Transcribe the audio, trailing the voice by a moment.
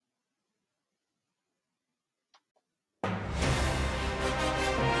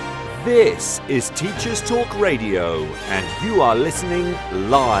This is Teachers Talk Radio, and you are listening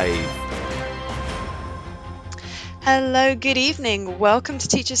live. Hello, good evening. Welcome to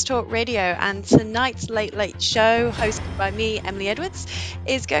Teachers Talk Radio, and tonight's Late Late Show, hosted by me, Emily Edwards,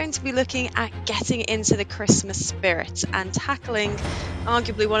 is going to be looking at getting into the Christmas spirit and tackling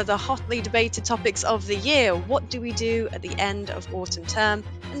arguably one of the hotly debated topics of the year. What do we do at the end of autumn term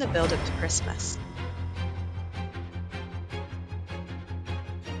in the build-up to Christmas?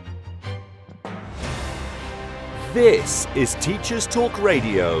 This is Teachers Talk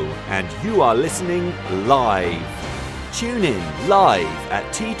Radio, and you are listening live. Tune in live at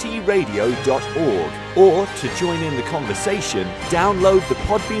ttradio.org, or to join in the conversation, download the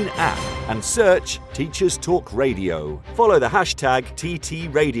Podbean app and search Teachers Talk Radio. Follow the hashtag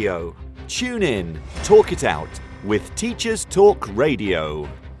TTRadio. Tune in, talk it out with Teachers Talk Radio.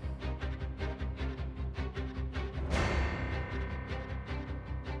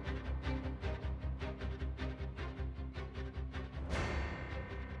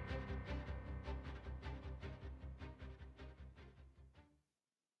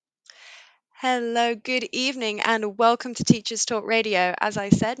 Hello, good evening, and welcome to Teachers Talk Radio. As I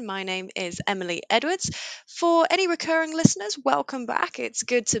said, my name is Emily Edwards. For any recurring listeners, welcome back. It's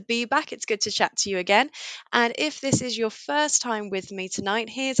good to be back. It's good to chat to you again. And if this is your first time with me tonight,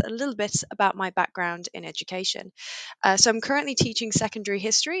 here's a little bit about my background in education. So I'm currently teaching secondary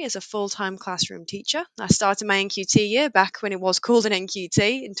history as a full-time classroom teacher. I started my NQT year back when it was called an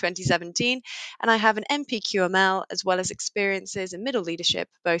NQT in 2017, and I have an NPQML as well as experiences in middle leadership,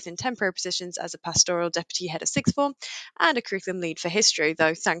 both in temporary positions as a pastoral deputy head of sixth form and a curriculum lead for history,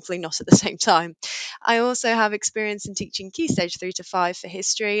 though thankfully not at the same time. I also have experience in teaching Key Stage 3 to 5 for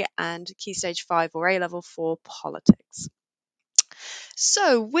history and Key Stage 5 or A level for politics.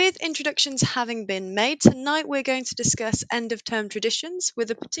 So, with introductions having been made, tonight we're going to discuss end of term traditions with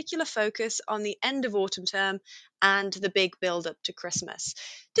a particular focus on the end of autumn term and the big build up to Christmas.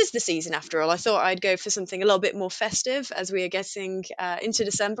 It is the season after all. I thought I'd go for something a little bit more festive as we are getting into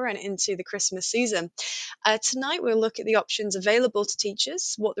December and into the Christmas season. Tonight we'll look at the options available to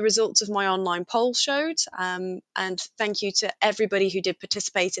teachers, what the results of my online poll showed, and thank you to everybody who did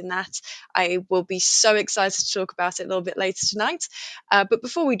participate in that. I will be so excited to talk about it a little bit later tonight. But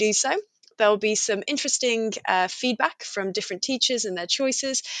before we do so, there'll be some interesting feedback from different teachers and their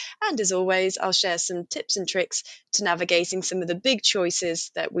choices. And as always, I'll share some tips and tricks to navigating some of the big choices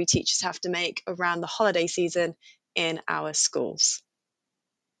that we teachers have to make around the holiday season in our schools.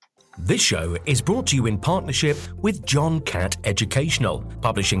 This show is brought to you in partnership with John Catt Educational,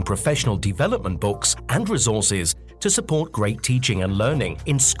 publishing professional development books and resources to support great teaching and learning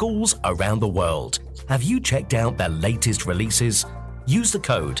in schools around the world. Have you checked out their latest releases? Use the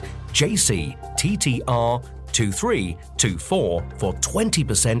code JCTTR2324 for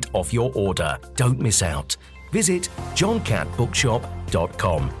 20% off your order. Don't miss out. Visit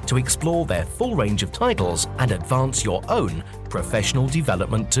johncattbookshop.com to explore their full range of titles and advance your own professional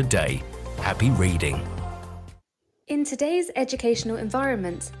development today. Happy reading. In today's educational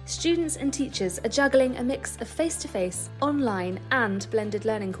environment, students and teachers are juggling a mix of face-to-face, online and blended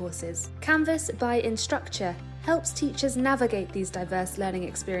learning courses. Canvas by Instructure helps teachers navigate these diverse learning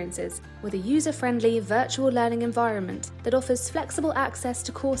experiences with a user-friendly virtual learning environment that offers flexible access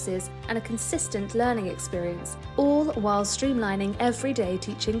to courses and a consistent learning experience, all while streamlining everyday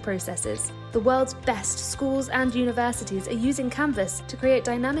teaching processes. The world's best schools and universities are using Canvas to create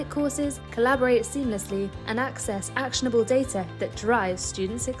dynamic courses, collaborate seamlessly, and access actionable data that drives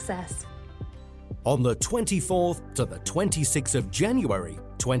student success. On the 24th to the 26th of January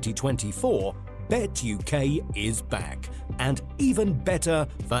 2024, Bet UK is back, and even better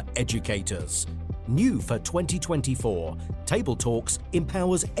for educators. New for 2024, Table Talks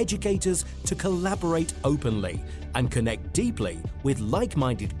empowers educators to collaborate openly and connect deeply with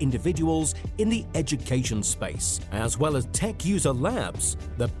like-minded individuals in the education space, as well as tech user labs,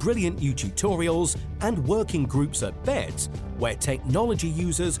 the brilliant new tutorials and working groups at Bet, where technology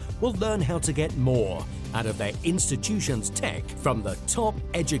users will learn how to get more out of their institution's tech from the top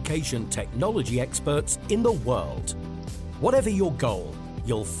education technology experts in the world. Whatever your goal,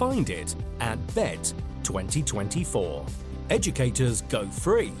 you'll find it at Bet 2024. Educators go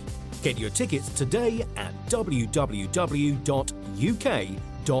free. Get your tickets today at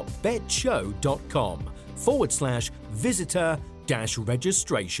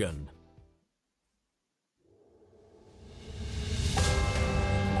www.uk.betshow.com/visitor-registration.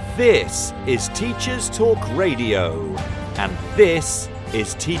 This is Teachers Talk Radio, and this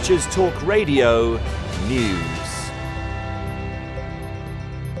is Teachers Talk Radio News.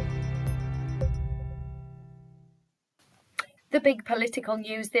 The big political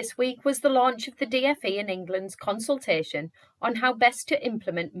news this week was the launch of the DfE in England's consultation on how best to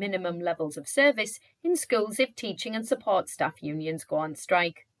implement minimum levels of service in schools if teaching and support staff unions go on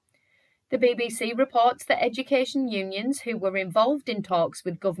strike. The BBC reports that education unions who were involved in talks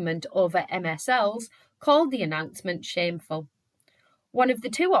with government over MSLs called the announcement shameful. One of the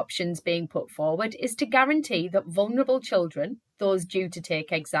two options being put forward is to guarantee that vulnerable children, those due to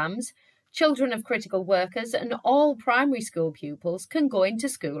take exams, children of critical workers and all primary school pupils can go into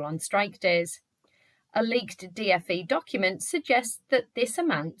school on strike days. A leaked DfE document suggests that this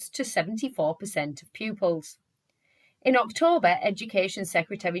amounts to 74% of pupils. In October, Education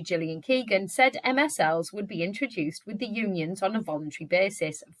Secretary Gillian Keegan said MSLs would be introduced with the unions on a voluntary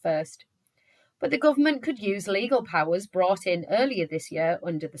basis at first. But the government could use legal powers brought in earlier this year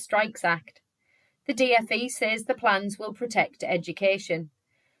under the Strikes Act. The DfE says the plans will protect education.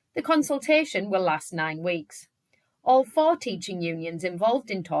 The consultation will last 9 weeks. All 4 teaching unions involved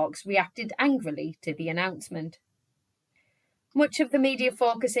in talks reacted angrily to the announcement. Much of the media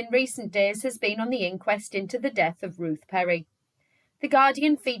focus in recent days has been on the inquest into the death of Ruth Perry. The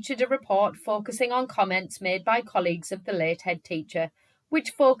Guardian featured a report focusing on comments made by colleagues of the late head teacher,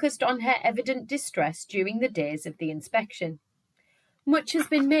 which focused on her evident distress during the days of the inspection. Much has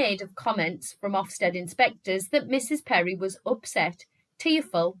been made of comments from Ofsted inspectors that Mrs. Perry was upset,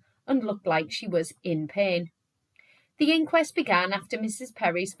 tearful, and looked like she was in pain. The inquest began after Mrs.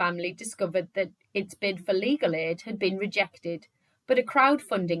 Perry's family discovered that its bid for legal aid had been rejected, but a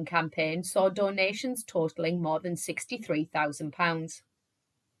crowdfunding campaign saw donations totalling more than £63,000.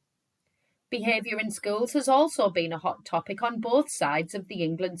 Behaviour in schools has also been a hot topic on both sides of the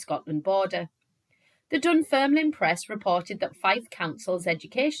England-Scotland border. The Dunfermline Press reported that Fife Council's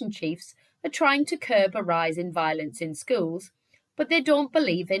education chiefs are trying to curb a rise in violence in schools, but they don't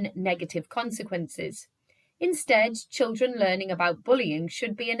believe in negative consequences. Instead, children learning about bullying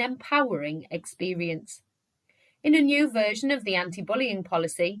should be an empowering experience. In a new version of the anti-bullying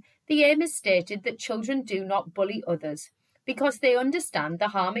policy, the aim is stated that children do not bully others because they understand the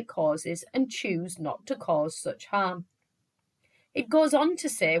harm it causes and choose not to cause such harm. It goes on to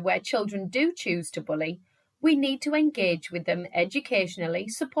say where children do choose to bully, we need to engage with them educationally,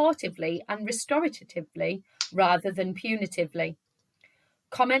 supportively and restoratively rather than punitively.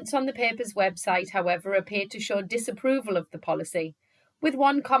 Comments on the paper's website, however, appear to show disapproval of the policy, with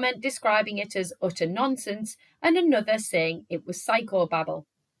one comment describing it as utter nonsense and another saying it was psychobabble.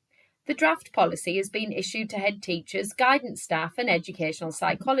 The draft policy has been issued to head teachers, guidance staff and educational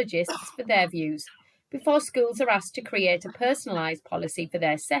psychologists for their views, before schools are asked to create a personalised policy for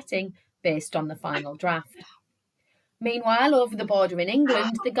their setting based on the final draft. Meanwhile, over the border in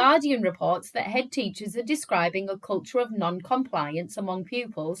England, The Guardian reports that head teachers are describing a culture of non-compliance among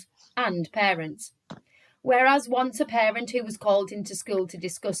pupils and parents. Whereas once a parent who was called into school to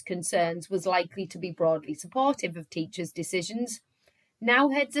discuss concerns was likely to be broadly supportive of teachers' decisions, now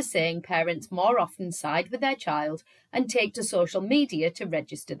heads are saying parents more often side with their child and take to social media to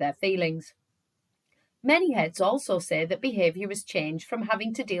register their feelings. Many heads also say that behaviour has changed from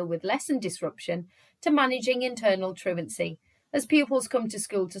having to deal with lesson disruption to managing internal truancy, as pupils come to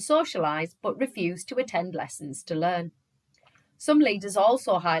school to socialise but refuse to attend lessons to learn. Some leaders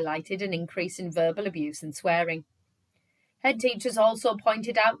also highlighted an increase in verbal abuse and swearing. Head teachers also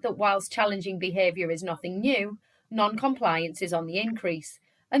pointed out that whilst challenging behaviour is nothing new, non-compliance is on the increase,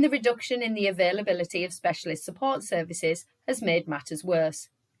 and the reduction in the availability of specialist support services has made matters worse.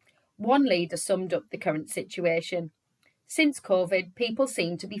 One leader summed up the current situation. Since COVID, people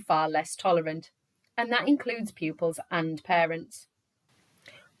seem to be far less tolerant, and that includes pupils and parents.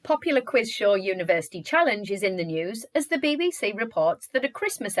 Popular quiz show University Challenge is in the news as the BBC reports that a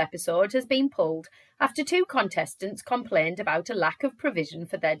Christmas episode has been pulled after 2 contestants complained about a lack of provision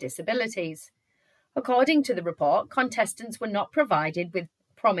for their disabilities. According to the report, contestants were not provided with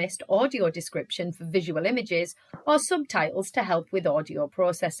promised audio description for visual images or subtitles to help with audio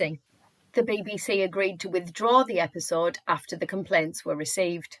processing. The BBC agreed to withdraw the episode after the complaints were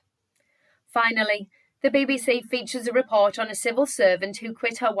received. Finally, the BBC features a report on a civil servant who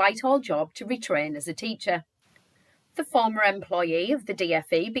quit her Whitehall job to retrain as a teacher. The former employee of the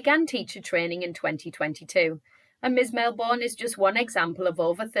DfE began teacher training in 2022, and Ms Melbourne is just one example of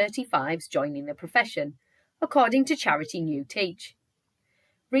over 35s joining the profession, according to charity New Teach.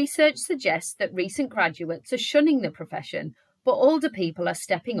 Research suggests that recent graduates are shunning the profession, but older people are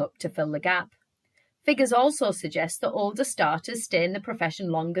stepping up to fill the gap. Figures also suggest that older starters stay in the profession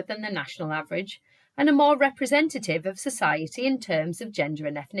longer than the national average and are more representative of society in terms of gender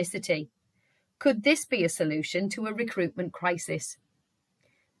and ethnicity. Could this be a solution to a recruitment crisis?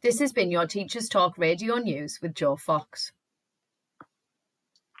 This has been your Teachers Talk Radio News with Jo Fox.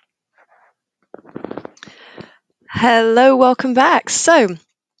 Hello, welcome back. So,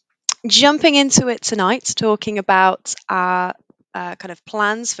 jumping into it tonight, talking about our kind of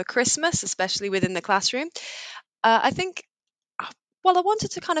plans for Christmas, especially within the classroom. I think, uh, well, I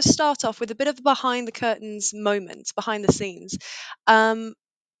wanted to kind of start off with a bit of a behind the curtains moment, behind the scenes, um,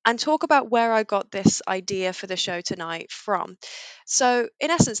 and talk about where I got this idea for the show tonight from. So,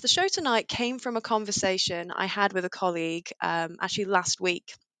 in essence, the show tonight came from a conversation I had with a colleague actually last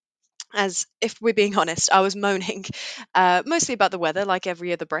week. As if we're being honest, I was moaning mostly about the weather, like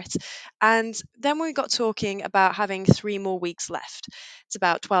every other Brit. And then we got talking about having 3 more weeks left. It's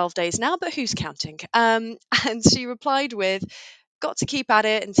about 12 days now, but who's counting? And she replied with, got to keep at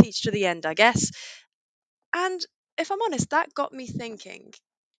it and teach to the end, I guess. And if I'm honest, that got me thinking,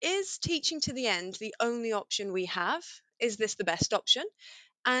 is teaching to the end the only option we have? Is this the best option?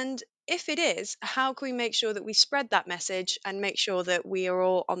 And if it is, how can we make sure that we spread that message and make sure that we are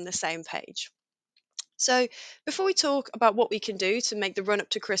all on the same page? So, before we talk about what we can do to make the run up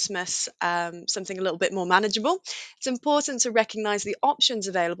to Christmas something a little bit more manageable, it's important to recognize the options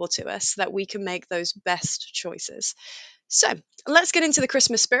available to us so that we can make those best choices. So, let's get into the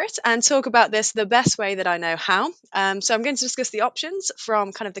Christmas spirit and talk about this the best way that I know how. So, I'm going to discuss the options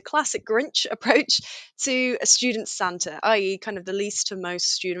from kind of the classic Grinch approach to a student Santa, i.e., kind of the least to most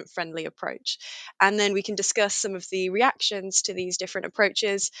student friendly approach. And then we can discuss some of the reactions to these different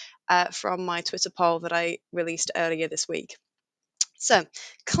approaches from my Twitter poll that I released earlier this week. So,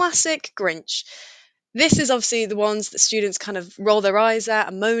 classic Grinch. This is obviously the ones that students kind of roll their eyes at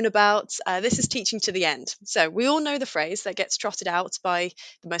and moan about. This is teaching to the end. So we all know the phrase that gets trotted out by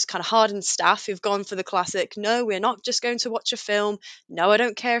the most kind of hardened staff who've gone for the classic, no, we're not just going to watch a film. No, I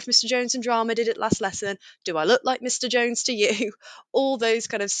don't care if Mr. Jones and Drama did it last lesson. Do I look like Mr. Jones to you? All those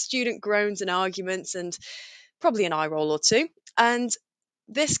kind of student groans and arguments and probably an eye roll or two. And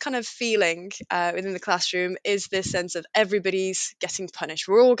this kind of feeling within the classroom is this sense of everybody's getting punished.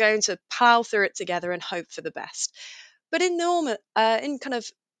 We're all going to plow through it together and hope for the best. But in kind of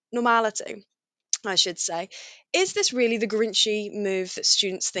normality, I should say, is this really the Grinchy move that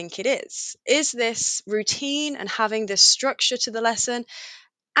students think it is? Is this routine and having this structure to the lesson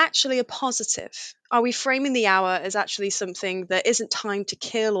actually a positive? Are we framing the hour as actually something that isn't time to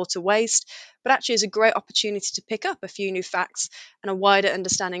kill or to waste, but actually is a great opportunity to pick up a few new facts and a wider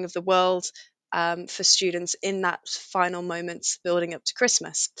understanding of the world for students in that final moments building up to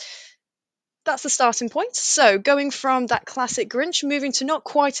Christmas? That's the starting point. So, going from that classic Grinch, moving to not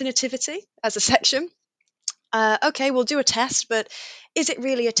quite a nativity as a section. Okay, we'll do a test, but is it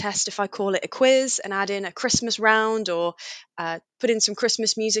really a test if I call it a quiz and add in a Christmas round or put in some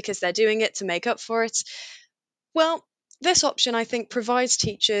Christmas music as they're doing it to make up for it? Well, this option, I think, provides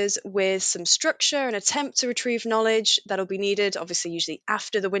teachers with some structure and attempt to retrieve knowledge that'll be needed, obviously, usually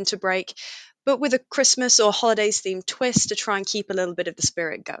after the winter break, but with a Christmas or holidays themed twist to try and keep a little bit of the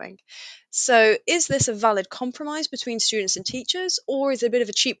spirit going. So, is this a valid compromise between students and teachers, or is it a bit of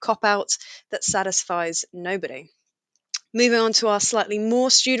a cheap cop out that satisfies nobody? Moving on to our slightly more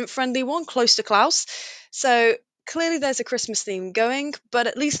student friendly one, close to Klaus. So clearly there's a Christmas theme going, but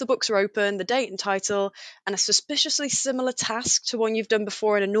at least the books are open, the date and title, and a suspiciously similar task to one you've done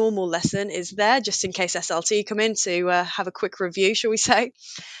before in a normal lesson is there, just in case SLT come in to have a quick review, shall we say.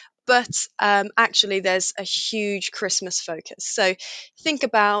 But actually, there's a huge Christmas focus. So think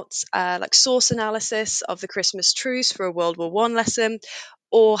about like source analysis of the Christmas truce for a World War One lesson,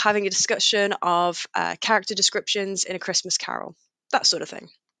 or having a discussion of character descriptions in a Christmas Carol, that sort of thing.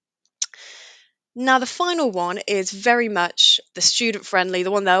 Now, the final one is very much the student friendly,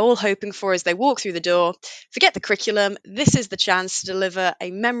 the one they're all hoping for as they walk through the door. Forget the curriculum. This is the chance to deliver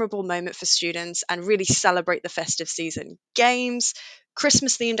a memorable moment for students and really celebrate the festive season. Games,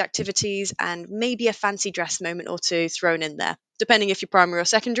 Christmas themed activities, and maybe a fancy dress moment or two thrown in there, depending if you're primary or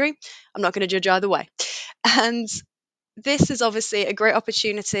secondary. I'm not going to judge either way. And this is obviously a great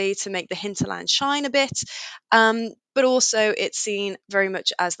opportunity to make the hinterland shine a bit, but also it's seen very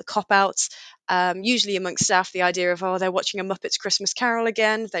much as the cop out. Usually amongst staff, the idea of, oh, they're watching a Muppets Christmas Carol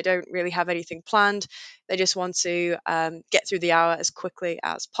again. They don't really have anything planned. They just want to get through the hour as quickly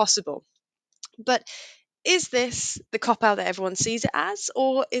as possible. But is this the cop out that everyone sees it as,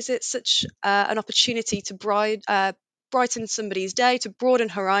 or is it such an opportunity to brighten somebody's day, to broaden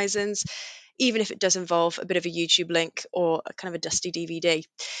horizons, even if it does involve a bit of a YouTube link or a kind of a dusty DVD?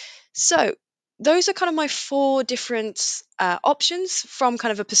 So, those are kind of my four different options from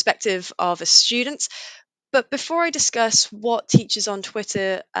kind of a perspective of a student. But before I discuss what teachers on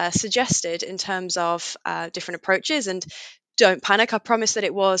Twitter suggested in terms of different approaches and don't panic. I promise that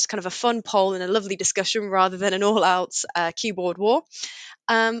it was kind of a fun poll and a lovely discussion rather than an all out keyboard war.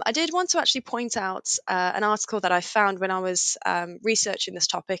 I did want to actually point out an article that I found when I was researching this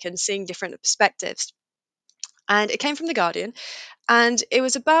topic and seeing different perspectives. And it came from The Guardian, and it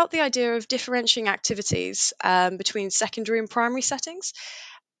was about the idea of differentiating activities between secondary and primary settings.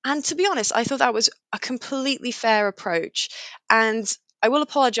 And to be honest, I thought that was a completely fair approach. And I will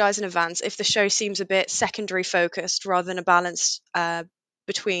apologise in advance if the show seems a bit secondary focused rather than a balance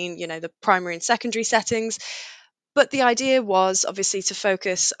between, the primary and secondary settings. But the idea was obviously to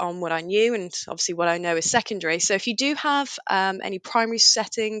focus on what I knew and obviously what I know is secondary. So if you do have any primary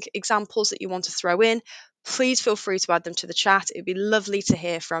setting examples that you want to throw in, please feel free to add them to the chat. It'd be lovely to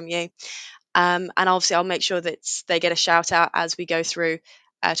hear from you. And obviously, I'll make sure that they get a shout out as we go through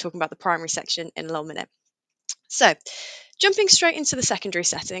talking about the primary section in a little minute. So, jumping straight into the secondary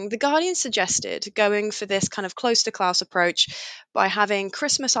setting, The Guardian suggested going for this kind of close to class approach by having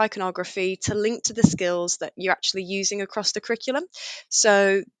Christmas iconography to link to the skills that you're actually using across the curriculum.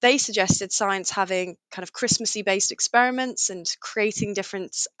 So, they suggested science having kind of Christmassy based experiments and creating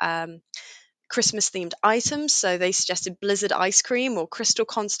different Christmas themed items. So they suggested blizzard ice cream or crystal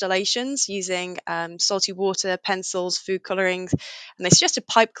constellations using salty water, pencils, food colorings, and they suggested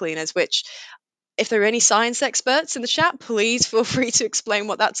pipe cleaners, which, if there are any science experts in the chat, please feel free to explain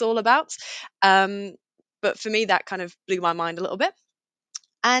what that's all about. But for me, that kind of blew my mind a little bit.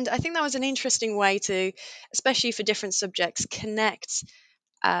 And I think that was an interesting way to, especially for different subjects, connect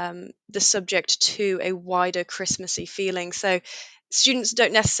the subject to a wider Christmassy feeling. So students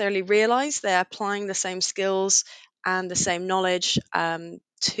don't necessarily realize they're applying the same skills and the same knowledge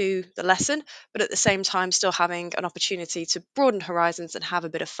to the lesson, but at the same time still having an opportunity to broaden horizons and have a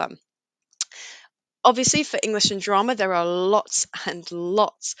bit of fun. Obviously, for English and drama, there are lots and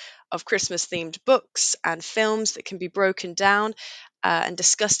lots of Christmas themed books and films that can be broken down and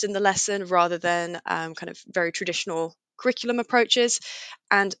discussed in the lesson rather than kind of very traditional curriculum approaches.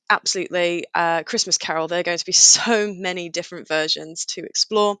 And absolutely, Christmas Carol, there are going to be so many different versions to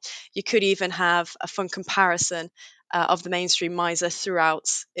explore. You could even have a fun comparison of the mainstream miser throughout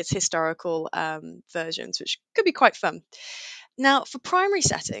its historical versions, which could be quite fun. Now, for primary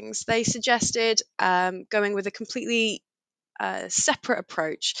settings, they suggested going with a completely separate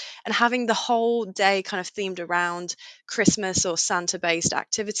approach and having the whole day kind of themed around Christmas or Santa based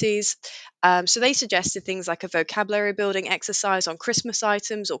activities. So they suggested things like a vocabulary building exercise on Christmas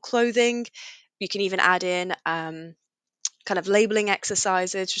items or clothing. You can even add in kind of labeling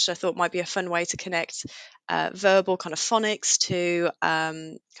exercises, which I thought might be a fun way to connect verbal kind of phonics to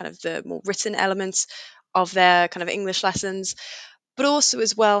kind of the more written elements of their kind of English lessons, but also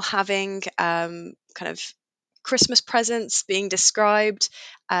as well having kind of Christmas presents being described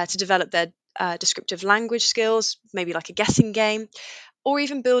to develop their descriptive language skills, maybe like a guessing game, or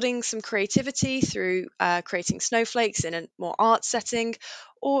even building some creativity through creating snowflakes in a more art setting,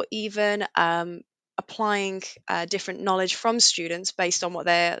 or even applying different knowledge from students based on what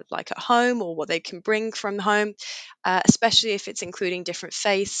they're like at home or what they can bring from home, especially if it's including different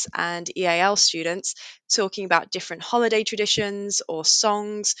faiths and EAL students, talking about different holiday traditions or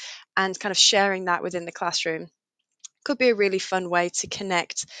songs and kind of sharing that within the classroom. Could be a really fun way to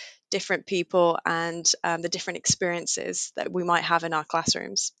connect different people and the different experiences that we might have in our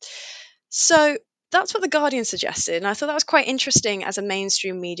classrooms. So that's what The Guardian suggested, and I thought that was quite interesting as a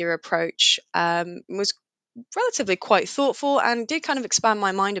mainstream media approach. Was relatively quite thoughtful and did kind of expand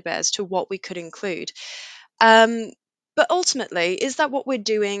my mind a bit as to what we could include. But ultimately, is that what we're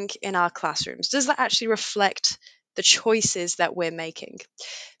doing in our classrooms? Does that actually reflect the choices that we're making?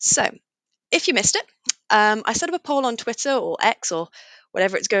 So, if you missed it, I set up a poll on Twitter or X or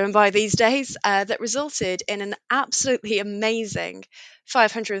whatever it's going by these days that resulted in an absolutely amazing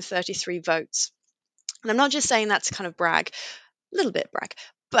 533 votes. And I'm not just saying that to kind of brag, a little bit brag,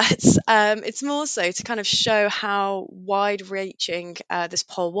 but it's more so to kind of show how wide reaching this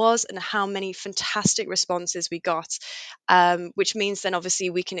poll was and how many fantastic responses we got, which means then obviously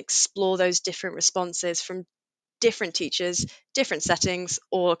we can explore those different responses from different teachers, different settings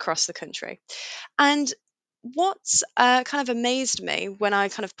all across the country. And what's kind of amazed me when I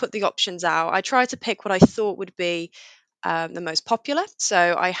kind of put the options out, I tried to pick what I thought would be the most popular.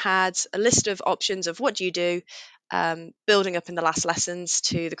 So I had a list of options of what do you do building up in the last lessons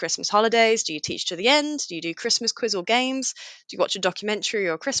to the Christmas holidays? Do you teach to the end? Do you do Christmas quiz or games? Do you watch a documentary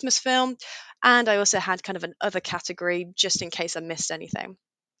or a Christmas film? And I also had kind of an other category just in case I missed anything.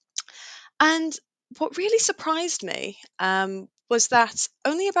 And what really surprised me was that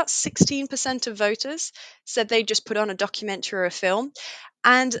only about 16% of voters said they just put on a documentary or a film.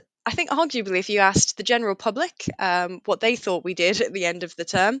 And I think arguably, if you asked the general public what they thought we did at the end of the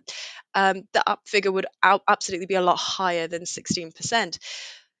term, the up figure would absolutely be a lot higher than 16%.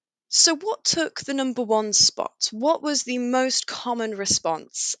 So, what took the number one spot? What was the most common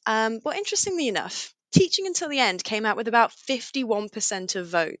response? Well, interestingly enough, teaching until the end came out with about 51% of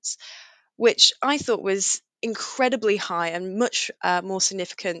votes, which I thought was incredibly high and much more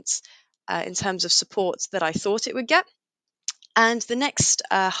significant in terms of support that I thought it would get. And the next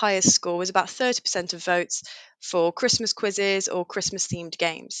highest score was about 30% of votes for Christmas quizzes or Christmas themed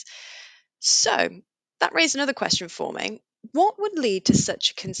games. So that raised another question for me. What would lead to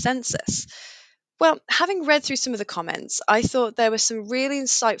such a consensus? Well, having read through some of the comments, I thought there were some really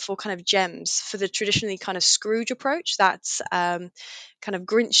insightful kind of gems for the traditionally kind of Scrooge approach, that's kind of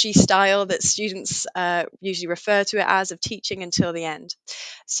Grinchy style that students usually refer to it as, of teaching until the end.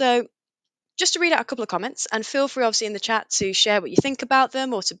 So just to read out a couple of comments, and feel free obviously in the chat to share what you think about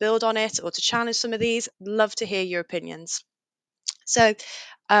them or to build on it or to challenge some of these. Love to hear your opinions. So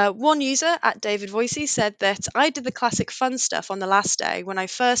one user at David Voicey said that I did the classic fun stuff on the last day when I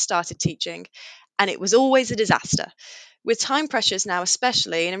first started teaching, and it was always a disaster. With time pressures now,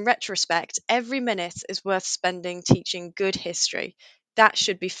 especially, and in retrospect, every minute is worth spending teaching good history. That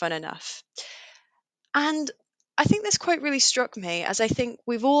should be fun enough. And I think this quote really struck me, as I think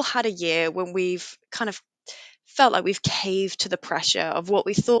we've all had a year when we've kind of felt like we've caved to the pressure of what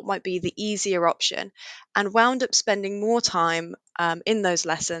we thought might be the easier option and wound up spending more time in those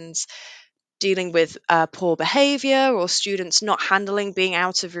lessons dealing with poor behavior or students not handling being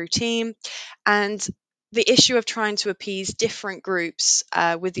out of routine, and the issue of trying to appease different groups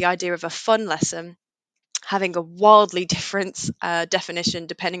with the idea of a fun lesson having a wildly different definition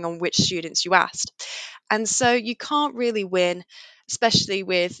depending on which students you asked. And so you can't really win, especially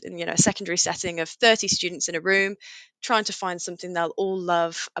with a secondary setting of 30 students in a room, trying to find something they'll all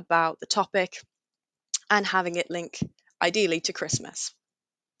love about the topic and having it link ideally to Christmas.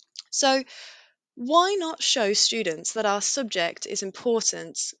 So why not show students that our subject is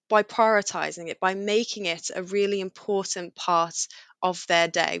important by prioritizing it, by making it a really important part of their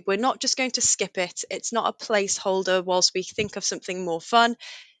day? We're not just going to skip it. It's not a placeholder whilst we think of something more fun.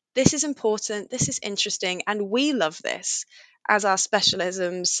 This is important, this is interesting, and we love this as our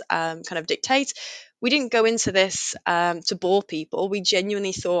specialisms kind of dictate. We didn't go into this to bore people. We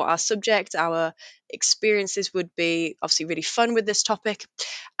genuinely thought our subject, our experiences would be obviously really fun with this topic.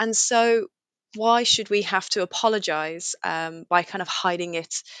 And so, why should we have to apologize by kind of hiding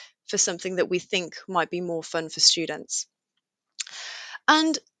it for something that we think might be more fun for students?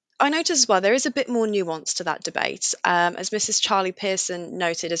 And I noticed as well, there is a bit more nuance to that debate, as Mrs. Charlie Pearson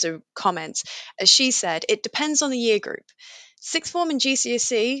noted as a comment. As she said, it depends on the year group. Sixth form and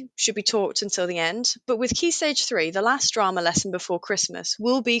GCSE should be taught until the end, but with Key Stage 3, the last drama lesson before Christmas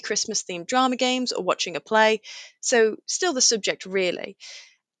will be Christmas-themed drama games or watching a play, so still the subject really.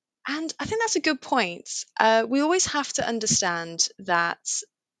 And I think that's a good point. We always have to understand that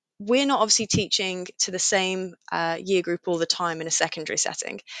we're not obviously teaching to the same year group all the time in a secondary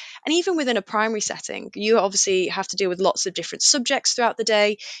setting. And even within a primary setting, you obviously have to deal with lots of different subjects throughout the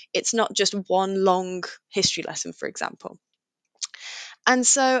day. It's not just one long history lesson, for example. And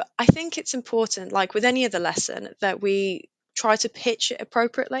so I think it's important, like with any other lesson, that we try to pitch it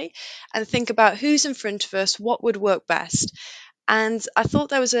appropriately and think about who's in front of us, what would work best. And I thought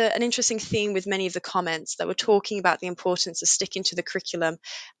there was an interesting theme with many of the comments that were talking about the importance of sticking to the curriculum,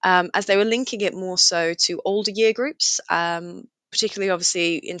 as they were linking it more so to older year groups, particularly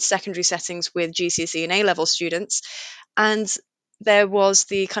obviously in secondary settings with GCSE and A-level students. And there was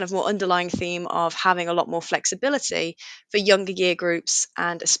the kind of more underlying theme of having a lot more flexibility for younger year groups,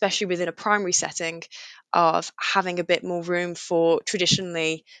 and especially within a primary setting, of having a bit more room for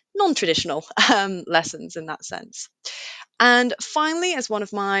traditionally non-traditional lessons in that sense. And finally, as one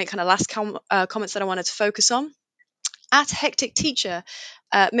of my kind of last comments that I wanted to focus on, at Hectic Teacher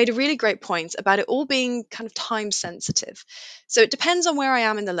made a really great point about it all being kind of time sensitive. So it depends on where I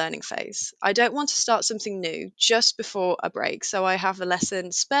am in the learning phase. I don't want to start something new just before a break. So I have a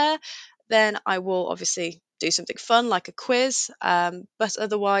lesson spare, then I will obviously do something fun like a quiz, but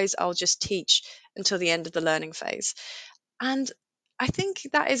otherwise I'll just teach until the end of the learning phase. And I think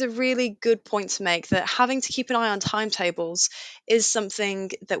that is a really good point to make, that having to keep an eye on timetables is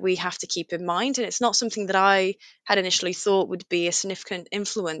something that we have to keep in mind. And it's not something that I had initially thought would be a significant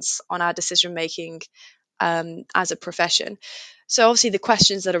influence on our decision making as a profession. So obviously the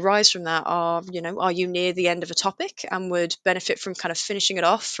questions that arise from that are, are you near the end of a topic and would benefit from kind of finishing it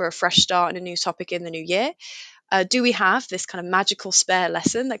off for a fresh start and a new topic in the new year? Do we have this kind of magical spare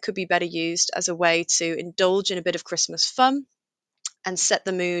lesson that could be better used as a way to indulge in a bit of Christmas fun? and set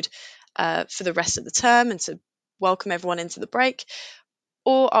the mood for the rest of the term and to welcome everyone into the break?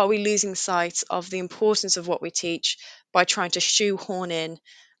 Or are we losing sight of the importance of what we teach by trying to shoehorn in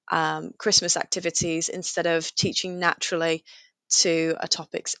Christmas activities instead of teaching naturally to a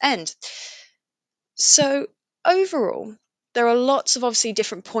topic's end? So, overall, there are lots of obviously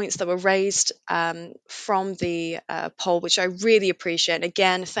different points that were raised from the poll, which I really appreciate. And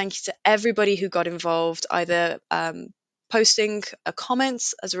again, thank you to everybody who got involved, either posting a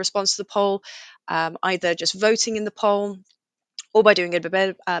comment as a response to the poll, either just voting in the poll, or by doing a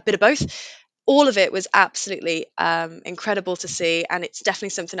bit of both. All of it was absolutely incredible to see, and it's definitely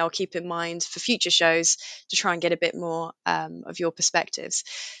something I'll keep in mind for future shows to try and get a bit more of your perspectives.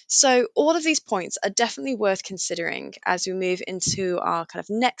 So all of these points are definitely worth considering as we move into our kind of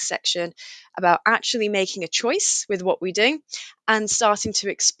next section about actually making a choice with what we do and starting to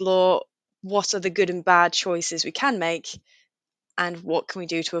explore what are the good and bad choices we can make and what can we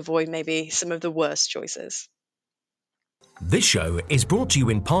do to avoid maybe some of the worst choices. This show is brought to you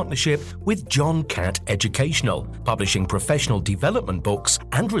in partnership with John Catt Educational, publishing professional development books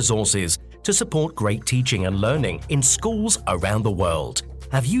and resources to support great teaching and learning in schools around the world.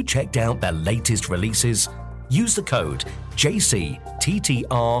 Have you checked out their latest releases? Use the code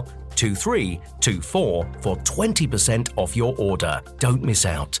JCTTR2324 for 20% off your order. Don't miss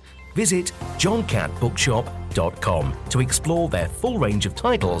out. Visit johncattbookshop.com to explore their full range of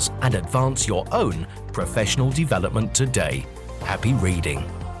titles and advance your own professional development today. Happy reading.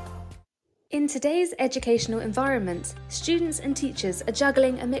 In today's educational environment, students and teachers are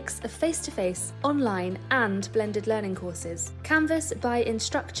juggling a mix of face-to-face, online and blended learning courses. Canvas by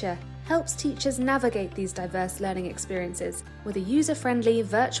Instructure helps teachers navigate these diverse learning experiences with a user-friendly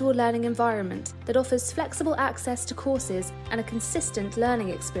virtual learning environment that offers flexible access to courses and a consistent learning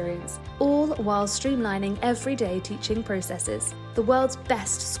experience, all while streamlining everyday teaching processes. The world's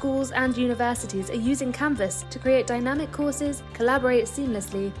best schools and universities are using Canvas to create dynamic courses, collaborate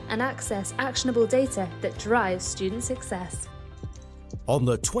seamlessly, and access actionable data that drives student success. On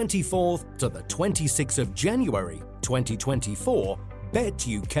the 24th to the 26th of January 2024, Bet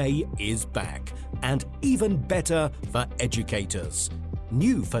UK is back, and even better for educators.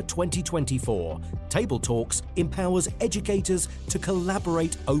 New for 2024, Table Talks empowers educators to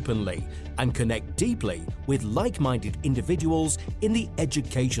collaborate openly and connect deeply with like-minded individuals in the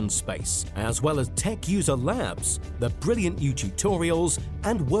education space, as well as tech user labs, the brilliant new tutorials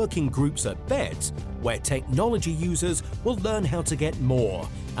and working groups at Bet, where technology users will learn how to get more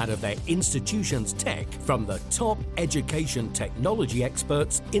out of their institution's tech from the top education technology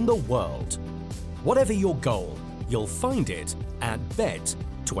experts in the world. Whatever your goal, you'll find it at Bet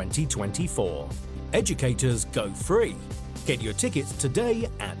 2024. Educators go free. Get your tickets today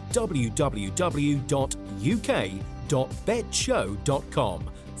at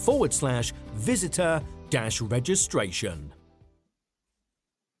www.uk.betshow.com/visitor-registration.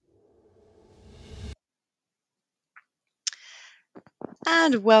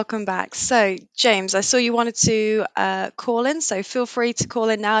 And welcome back. So, James, I saw you wanted to call in, so feel free to call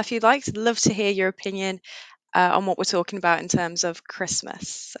in now if you'd like. I'd love to hear your opinion on what we're talking about in terms of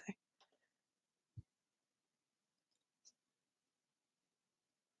Christmas. So.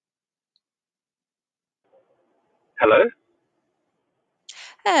 Hello?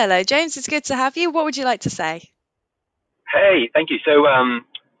 Hello, James. It's good to have you. What would you like to say? Hey, thank you. So I'm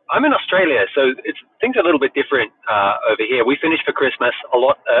in Australia, so things are a little bit different over here. We finished for Christmas a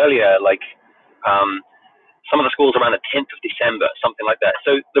lot earlier, like some of the schools around the 10th of December, something like that.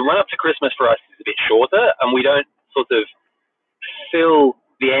 So the run-up to Christmas for us is a bit shorter, and we don't sort of fill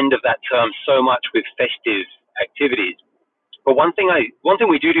the end of that term so much with festive activities. But one thing we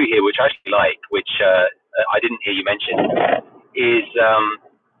do here, which I actually like, which I didn't hear you mention, is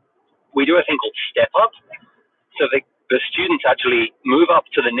we do a thing called Step Up. So the students actually move up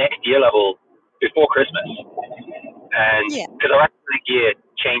to the next year level before Christmas, and because our academic year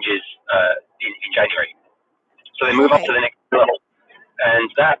changes in January, so they move up to the next level.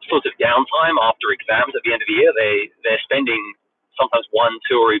 And that sort of downtime after exams at the end of the year, they're spending sometimes 1,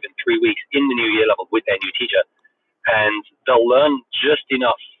 2, or even 3 weeks in the new year level with their new teacher, and they'll learn just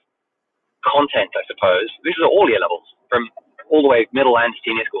enough content, I suppose. This is all year levels, from all the way middle and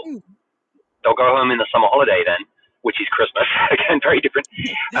senior school. They'll go home in the summer holiday then, which is Christmas, again, very different.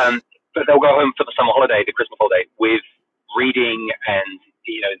 But they'll go home for the summer holiday, the Christmas holiday, with reading and,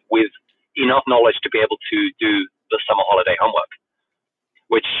 with enough knowledge to be able to do the summer holiday homework,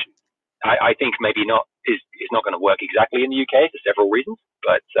 which I think maybe is not going to work exactly in the UK for several reasons.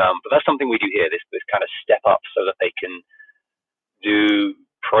 But that's something we do here, this kind of step up so that they can do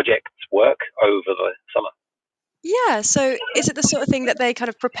project work over the summer. Yeah, so is it the sort of thing that they kind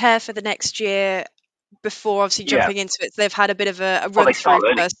of prepare for the next year before obviously Yeah. jumping into it? So they've had a bit of a Well, run they through start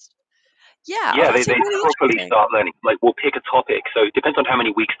learning. first. Yeah, oh, Yeah, that's they really properly interesting. start learning. Like, we'll pick a topic. So it depends on how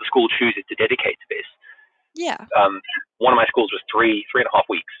many weeks the school chooses to dedicate to this. Yeah. One of my schools was three and a half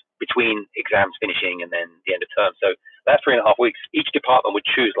weeks between exams finishing and then the end of term. So that 3.5 weeks, each department would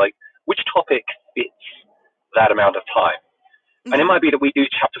choose like which topic fits that amount of time. And it Hmm. might be that we do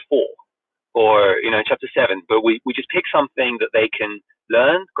chapter 4 or chapter 7, but we just pick something that they can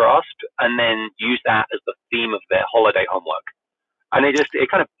learn, grasp, and then use that as the theme of their holiday homework. And it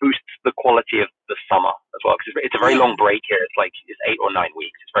kind of boosts the quality of the summer as well, because it's a very Yeah. long break here. It's 8 or 9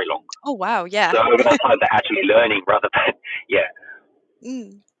 weeks. It's very long. Oh, wow. Yeah. So over that time, they're actually learning rather than yeah.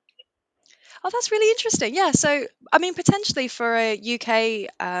 Mm. Oh, that's really interesting. Yeah. So, I mean, potentially for a UK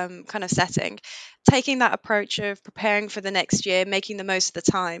kind of setting, taking that approach of preparing for the next year, making the most of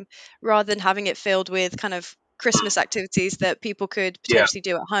the time, rather than having it filled with kind of Christmas activities that people could Yeah, potentially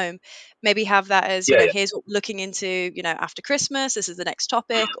do at home, maybe have that as, yeah, yeah, here's what we're looking into, after Christmas, this is the next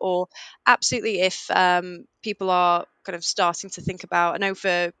topic, or absolutely if people are kind of starting to think about, I know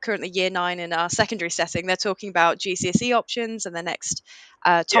for currently year 9 in our secondary setting, they're talking about GCSE options and the next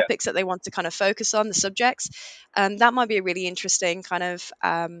yeah, topics that they want to kind of focus on, the subjects. That might be a really interesting kind of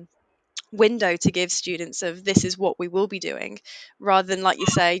window to give students of this is what we will be doing, rather than, like you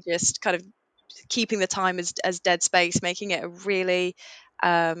say, just kind of keeping the time as dead space, making it a really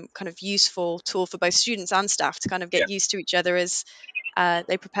kind of useful tool for both students and staff to kind of yeah. get used to each other as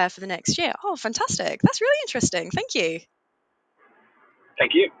they prepare for the next year. Oh, fantastic. That's really interesting. Thank you.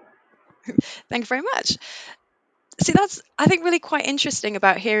 Thank you. Thank you very much. See, that's, I think, really quite interesting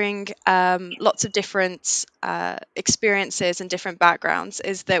about hearing lots of different experiences and different backgrounds,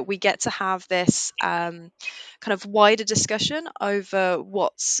 is that we get to have this kind of wider discussion over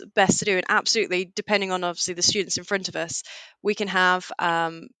what's best to do. And absolutely, depending on obviously the students in front of us, we can have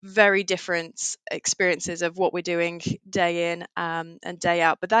very different experiences of what we're doing day in and day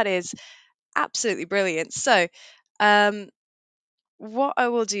out. But that is absolutely brilliant. So, um, what I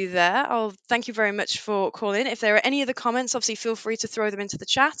will do there, I'll thank you very much for calling. If there are any other comments, obviously feel free to throw them into the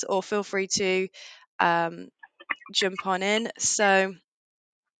chat, or feel free to um, jump on in. So,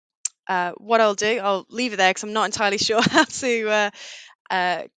 what I'll do, I'll leave it there because I'm not entirely sure how to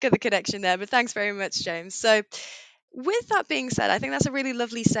get the connection there. But thanks very much, James. So, with that being said, I think that's a really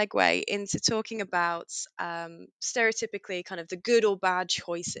lovely segue into talking about stereotypically kind of the good or bad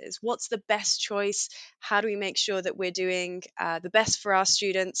choices. What's the best choice? How do we make sure that we're doing the best for our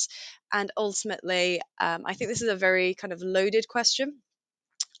students? And ultimately, I think this is a very kind of loaded question,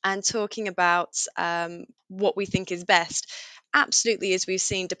 and talking about what we think is best, absolutely, as we've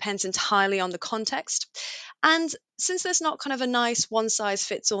seen, depends entirely on the context. And since there's not kind of a nice one size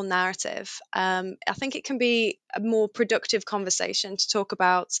fits all narrative, I think it can be a more productive conversation to talk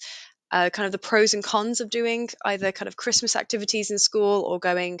about kind of the pros and cons of doing either kind of Christmas activities in school or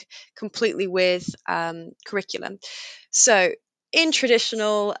going completely with curriculum. So, in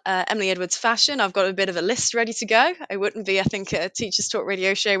traditional Emily Edwards fashion, I've got a bit of a list ready to go. It wouldn't be, I think, a Teachers Talk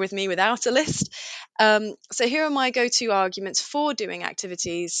radio show with me without a list. So, here are my go to arguments for doing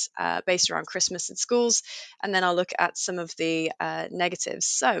activities based around Christmas in schools, and then I'll look at some of the negatives.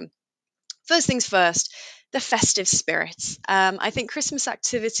 So, first things first, the festive spirit. I think Christmas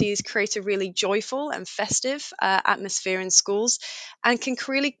activities create a really joyful and festive atmosphere in schools, and can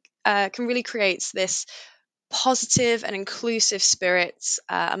really create this positive and inclusive spirit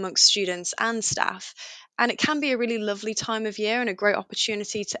amongst students and staff. And it can be a really lovely time of year and a great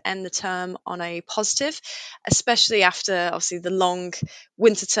opportunity to end the term on a positive, especially after obviously the long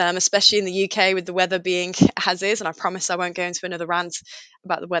winter term, especially in the UK with the weather being as is. And I promise I won't go into another rant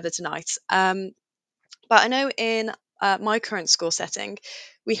about the weather tonight. But I know in my current school setting,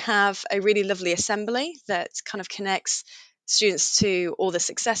 we have a really lovely assembly that kind of connects students to all the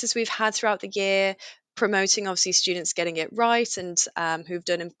successes we've had throughout the year, promoting obviously students getting it right and who've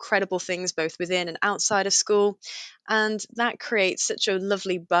done incredible things both within and outside of school. And that creates such a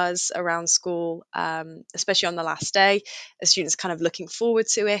lovely buzz around school, especially on the last day, as students kind of looking forward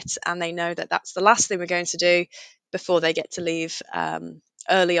to it and they know that that's the last thing we're going to do before they get to leave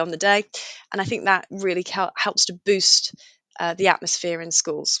early on the day. And I think that really helps to boost the atmosphere in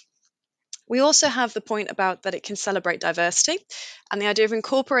schools. We also have the point about that it can celebrate diversity, and the idea of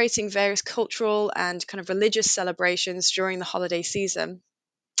incorporating various cultural and kind of religious celebrations during the holiday season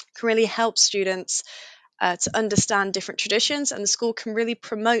can really help students to understand different traditions, and the school can really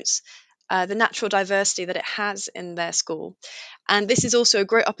promote the natural diversity that it has in their school. And this is also a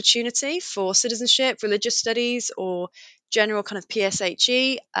great opportunity for citizenship, religious studies, or general kind of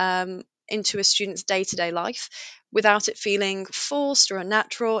PSHE into a student's day to day life, without it feeling forced or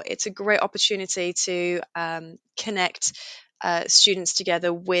unnatural. It's a great opportunity to connect students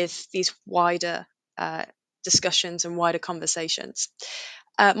together with these wider discussions and wider conversations.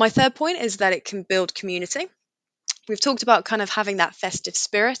 My third point is that it can build community. We've talked about kind of having that festive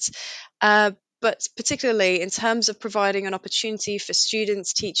spirit, uh, but particularly in terms of providing an opportunity for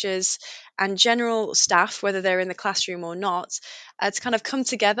students, teachers, and general staff, whether they're in the classroom or not, to kind of come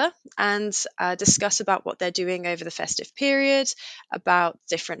together and discuss about what they're doing over the festive period, about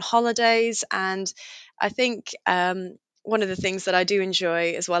different holidays. And I think one of the things that I do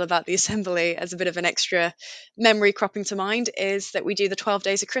enjoy as well about the assembly, as a bit of an extra memory cropping to mind, is that we do the 12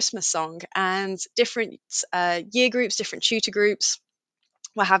 Days of Christmas song, and different year groups, different tutor groups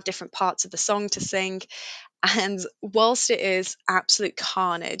will have different parts of the song to sing. And whilst it is absolute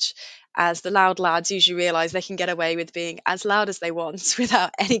carnage, as the loud lads usually realise they can get away with being as loud as they want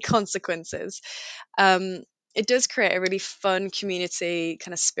without any consequences, um, it does create a really fun community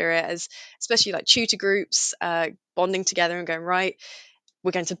kind of spirit, as especially like tutor groups bonding together and going, right,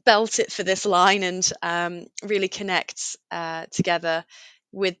 we're going to belt it for this line, and really connect together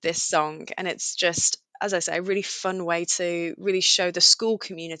with this song. And it's just, as I say, a really fun way to really show the school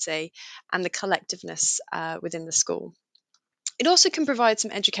community and the collectiveness within the school. It also can provide some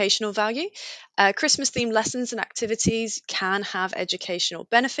educational value. Christmas themed lessons and activities can have educational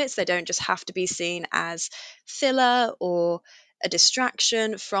benefits. They don't just have to be seen as filler or a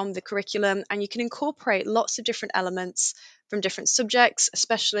distraction from the curriculum, and you can incorporate lots of different elements from different subjects,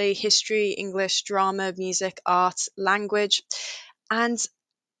 especially history, English, drama, music, art, language. And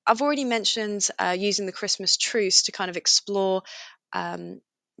I've already mentioned using the Christmas truce to kind of explore um,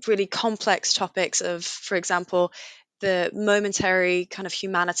 really complex topics of, for example, the momentary kind of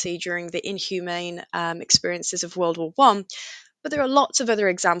humanity during the inhumane experiences of World War One. But there are lots of other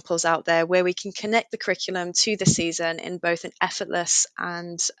examples out there where we can connect the curriculum to the season in both an effortless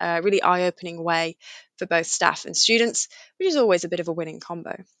and really eye-opening way for both staff and students, which is always a bit of a winning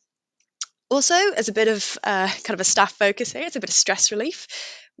combo. Also, as a bit of kind of a staff focus here, it's a bit of stress relief.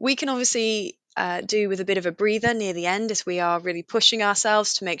 We can obviously do with a bit of a breather near the end, as we are really pushing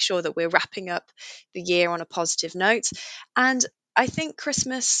ourselves to make sure that we're wrapping up the year on a positive note. And I think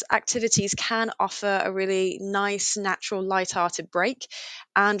Christmas activities can offer a really nice, natural, light-hearted break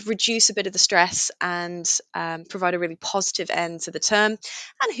and reduce a bit of the stress, and provide a really positive end to the term.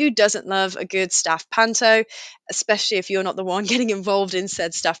 And who doesn't love a good staff panto, especially if you're not the one getting involved in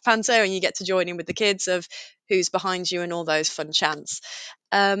said staff panto and you get to join in with the kids of who's behind you and all those fun chants.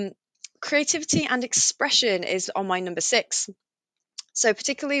 Um, Creativity and expression is on my number 6. So,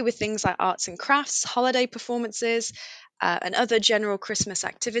 particularly with things like arts and crafts, holiday performances, and other general Christmas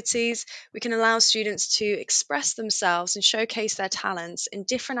activities, we can allow students to express themselves and showcase their talents in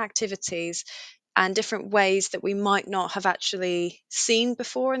different activities and different ways that we might not have actually seen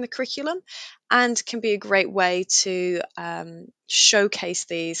before in the curriculum, and can be a great way to showcase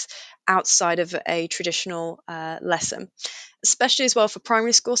these outside of a traditional lesson, especially as well for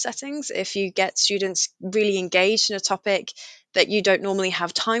primary school settings. If you get students really engaged in a topic that you don't normally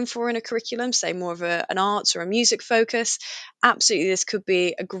have time for in a curriculum, say more of an arts or a music focus, absolutely this could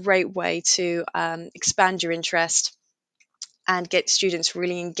be a great way to expand your interest and get students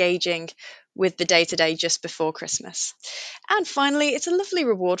really engaging with the day to day just before Christmas. And finally, it's a lovely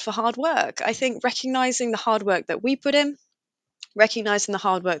reward for hard work. I think recognizing the hard work that we put in, recognizing the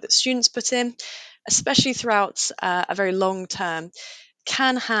hard work that students put in, especially throughout a very long term,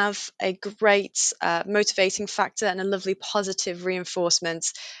 can have a great motivating factor and a lovely positive reinforcement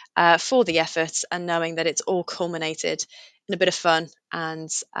for the effort, and knowing that it's all culminated in a bit of fun and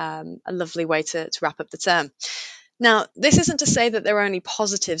a lovely way to wrap up the term. Now, this isn't to say that there are only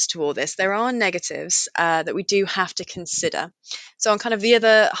positives to all this. There are negatives that we do have to consider. So, on kind of the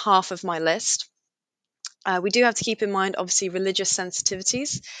other half of my list, we do have to keep in mind, obviously, religious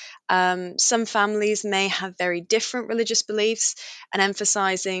sensitivities. Some families may have very different religious beliefs, and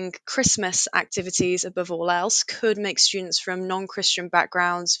emphasizing Christmas activities above all else could make students from non Christian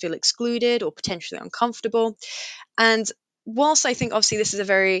backgrounds feel excluded or potentially uncomfortable. And whilst I think obviously this is a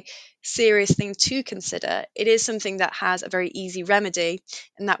very serious thing to consider, it is something that has a very easy remedy,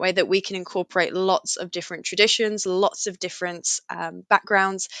 in that way that we can incorporate lots of different traditions, lots of different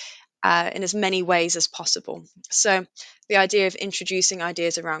backgrounds, in as many ways as possible. So, the idea of introducing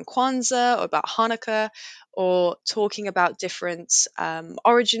ideas around Kwanzaa or about Hanukkah, or talking about different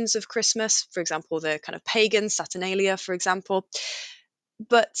origins of Christmas, for example, the kind of pagan Saturnalia, for example.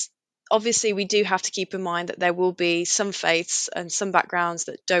 But obviously, we do have to keep in mind that there will be some faiths and some backgrounds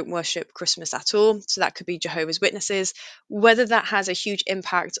that don't worship Christmas at all. So that could be Jehovah's Witnesses. Whether that has a huge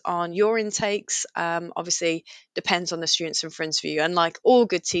impact on your intakes, obviously depends on the students in front of you. And like all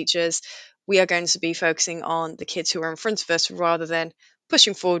good teachers, we are going to be focusing on the kids who are in front of us rather than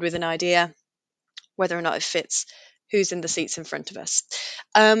pushing forward with an idea, whether or not it fits who's in the seats in front of us.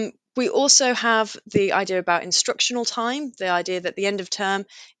 We also have the idea about instructional time, the idea that the end of term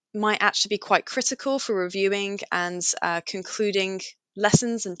might actually be quite critical for reviewing and concluding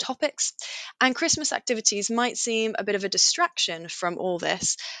lessons and topics. And Christmas activities might seem a bit of a distraction from all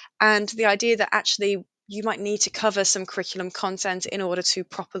this. And the idea that actually you might need to cover some curriculum content in order to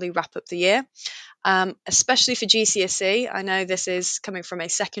properly wrap up the year. Especially for GCSE. I know this is coming from a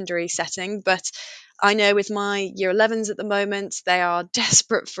secondary setting, but I know with my year 11s at the moment, they are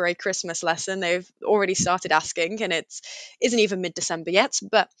desperate for a Christmas lesson. They've already started asking, and it isn't even mid-December yet.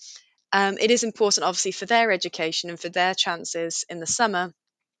 But it is important, obviously, for their education and for their chances in the summer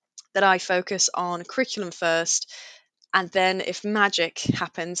that I focus on curriculum first. And then if magic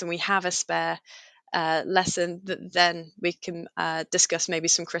happens and we have a spare lesson, that then we can discuss maybe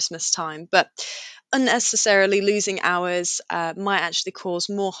some Christmas time. But unnecessarily losing hours might actually cause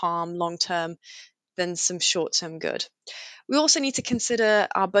more harm long term than some short term good. We also need to consider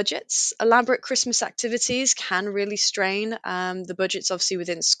our budgets. Elaborate Christmas activities can really strain the budgets, obviously,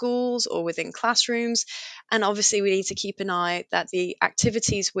 within schools or within classrooms. And obviously, we need to keep an eye that the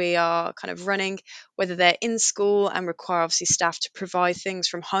activities we are kind of running, whether they're in school and require obviously staff to provide things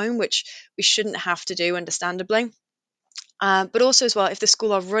from home, which we shouldn't have to do, understandably. But also, as well, if the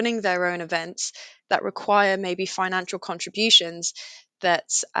school are running their own events that require maybe financial contributions,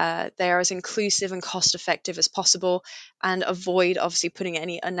 that they are as inclusive and cost effective as possible and avoid obviously putting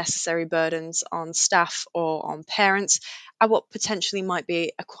any unnecessary burdens on staff or on parents at what potentially might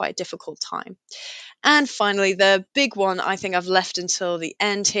be a quite difficult time. And finally, the big one I think I've left until the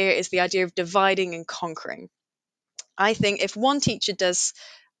end here is the idea of dividing and conquering. I think if one teacher does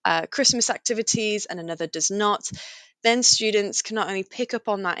Christmas activities and another does not, then students can not only pick up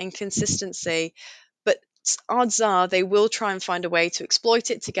on that inconsistency, but odds are they will try and find a way to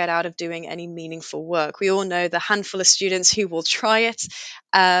exploit it to get out of doing any meaningful work. We all know the handful of students who will try it,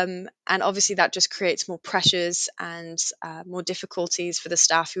 and obviously that just creates more pressures and more difficulties for the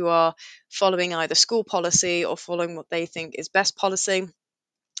staff who are following either school policy or following what they think is best policy,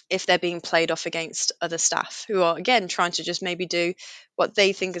 if they're being played off against other staff who are, again, trying to just maybe do what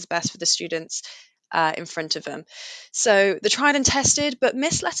they think is best for the students in front of them. So the tried and tested, but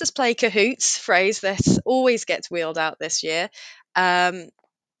Miss Let Us Play Cahoots phrase that always gets wheeled out this year.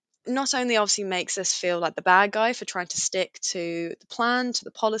 Not only obviously makes us feel like the bad guy for trying to stick to the plan, to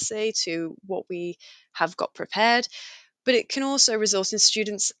the policy, to what we have got prepared, but it can also result in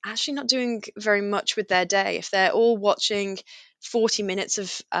students actually not doing very much with their day. If they're all watching 40 minutes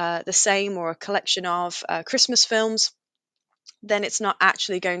of the same or a collection of Christmas films, then it's not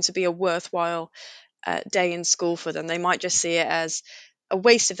actually going to be a worthwhile day in school for them. They might just see it as a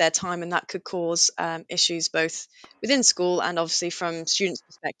waste of their time, and that could cause issues both within school and obviously from students'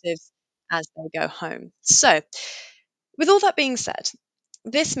 perspectives as they go home. So, with all that being said,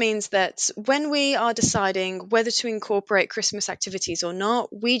 this means that when we are deciding whether to incorporate Christmas activities or not,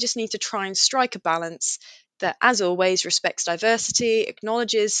 we just need to try and strike a balance that, as always, respects diversity,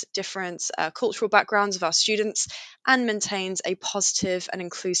 acknowledges different cultural backgrounds of our students, and maintains a positive and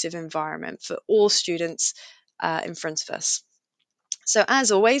inclusive environment for all students in front of us. So, as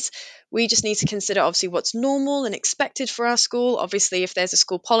always, we just need to consider obviously what's normal and expected for our school. Obviously, if there's a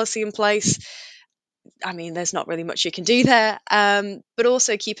school policy in place, I mean, there's not really much you can do there, but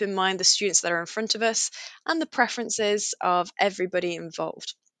also keep in mind the students that are in front of us and the preferences of everybody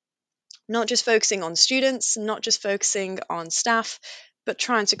involved. Not just focusing on students, not just focusing on staff, but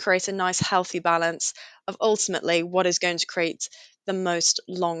trying to create a nice, healthy balance of ultimately what is going to create the most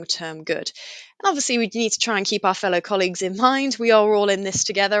long-term good. And obviously, we need to try and keep our fellow colleagues in mind. We are all in this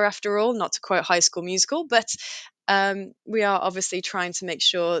together, after all, not to quote High School Musical, but we are obviously trying to make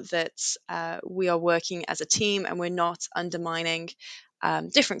sure that we are working as a team and we're not undermining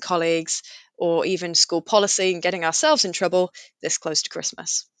different colleagues or even school policy and getting ourselves in trouble this close to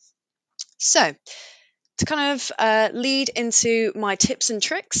Christmas. So, to kind of lead into my tips and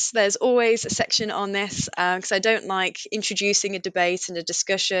tricks, there's always a section on this because I don't like introducing a debate and a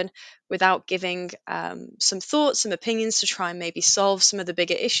discussion without giving some thoughts, some opinions to try and maybe solve some of the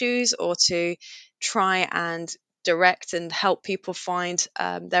bigger issues or to try and direct and help people find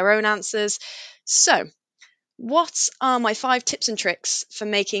their own answers. So, what are my 5 tips and tricks for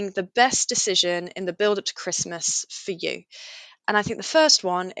making the best decision in the build up to Christmas for you? And I think the first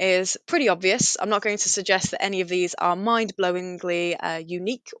one is pretty obvious. I'm not going to suggest that any of these are mind-blowingly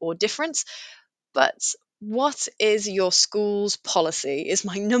unique or different, but what is your school's policy is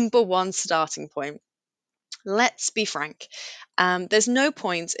my number one starting point. Let's be frank. There's no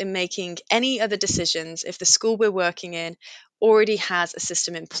point in making any other decisions if the school we're working in already has a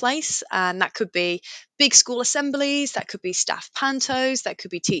system in place. And that could be big school assemblies, that could be staff pantos, that could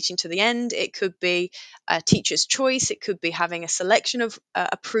be teaching to the end, it could be a teacher's choice, it could be having a selection of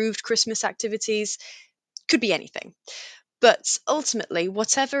approved Christmas activities, could be anything. But ultimately,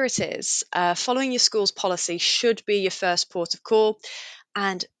 whatever it is, following your school's policy should be your first port of call.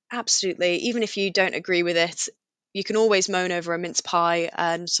 And absolutely, even if you don't agree with it, you can always moan over a mince pie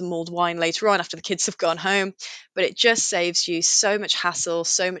and some mulled wine later on after the kids have gone home. But it just saves you so much hassle,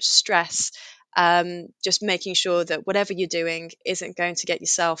 so much stress. Just making sure that whatever you're doing isn't going to get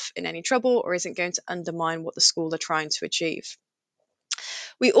yourself in any trouble or isn't going to undermine what the school are trying to achieve.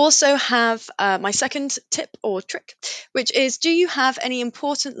 We also have my second tip or trick, which is, do you have any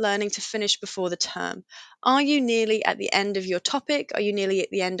important learning to finish before the term? Are you nearly at the end of your topic? Are you nearly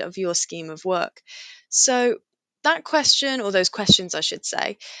at the end of your scheme of work? So that question, or those questions, I should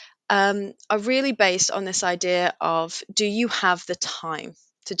say, are really based on this idea of, do you have the time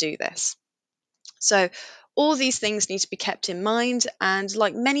to do this? So all these things need to be kept in mind. And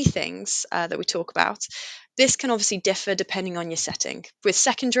like many things that we talk about, this can obviously differ depending on your setting. With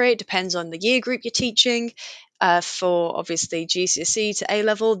secondary, it depends on the year group you're teaching. For obviously GCSE to A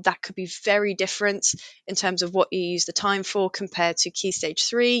level, that could be very different in terms of what you use the time for compared to Key Stage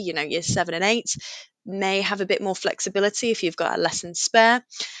 3, year 7 and 8 may have a bit more flexibility if you've got a lesson spare.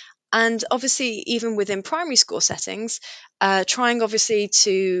 And obviously, even within primary school settings, trying obviously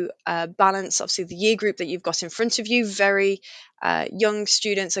to balance obviously the year group that you've got in front of you. Very young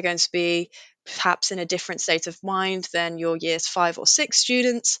students are going to be perhaps in a different state of mind than your years 5 or 6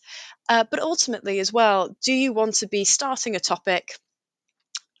 students. But ultimately as well, do you want to be starting a topic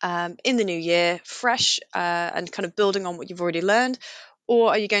in the new year fresh and kind of building on what you've already learned? Or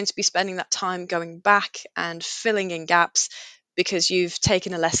are you going to be spending that time going back and filling in gaps because you've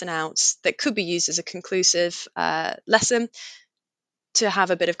taken a lesson out that could be used as a conclusive lesson to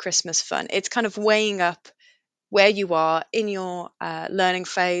have a bit of Christmas fun? It's kind of weighing up where you are in your learning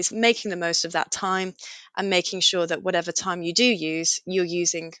phase, making the most of that time, and making sure that whatever time you do use, you're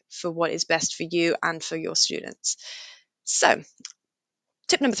using for what is best for you and for your students. So,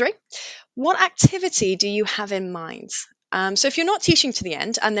 tip number 3, what activity do you have in mind? So if you're not teaching to the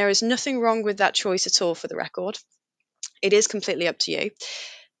end, and there is nothing wrong with that choice at all for the record, it is completely up to you,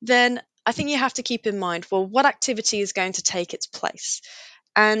 then I think you have to keep in mind, well, what activity is going to take its place?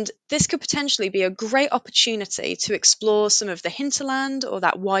 And this could potentially be a great opportunity to explore some of the hinterland or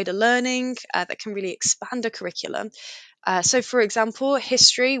that wider learning that can really expand a curriculum. So, for example,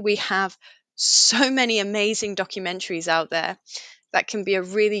 history, we have so many amazing documentaries out there that can be a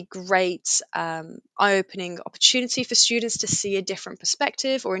really great eye-opening opportunity for students to see a different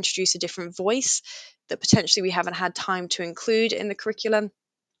perspective or introduce a different voice that potentially we haven't had time to include in the curriculum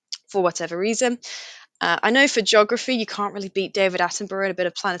for whatever reason. I know for geography, you can't really beat David Attenborough and a bit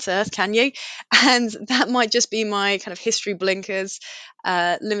of Planet Earth, can you? And that might just be my kind of history blinkers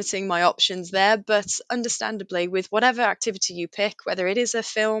limiting my options there. But understandably, with whatever activity you pick, whether it is a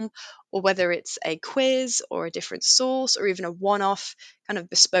film or whether it's a quiz or a different source or even a one-off kind of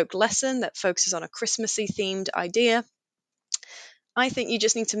bespoke lesson that focuses on a Christmassy themed idea, I think you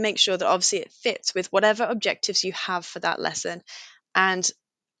just need to make sure that obviously it fits with whatever objectives you have for that lesson. And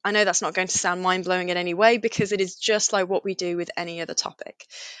I know that's not going to sound mind-blowing in any way, because it is just like what we do with any other topic.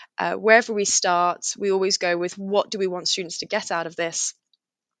 Wherever we start, we always go with, what do we want students to get out of this?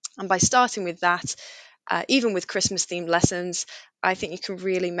 And by starting with that, even with Christmas-themed lessons, I think you can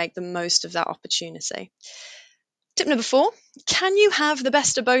really make the most of that opportunity. Tip number 4, can you have the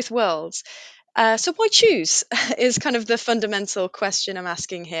best of both worlds? So why choose is kind of the fundamental question I'm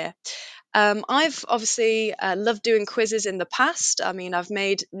asking here. I've obviously loved doing quizzes in the past. I mean, I've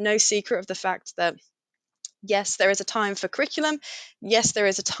made no secret of the fact that, yes, there is a time for curriculum. Yes, there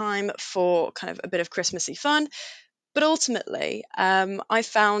is a time for kind of a bit of Christmassy fun. But ultimately, I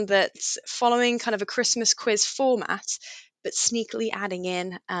found that following kind of a Christmas quiz format, but sneakily adding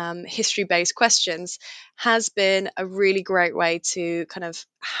in history-based questions, has been a really great way to kind of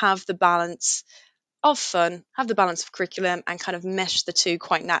have the balance of fun, have the balance of curriculum, and kind of mesh the two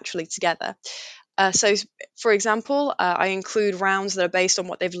quite naturally together. So, for example, I include rounds that are based on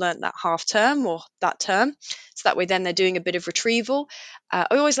what they've learnt that half term or that term. So that way then they're doing a bit of retrieval. I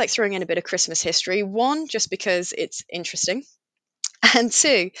always like throwing in a bit of Christmas history. 1, just because it's interesting. And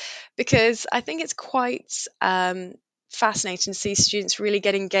 2, because I think it's quite fascinating to see students really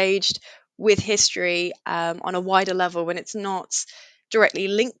get engaged with history on a wider level when it's not directly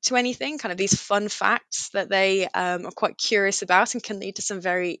linked to anything, kind of these fun facts that they are quite curious about and can lead to some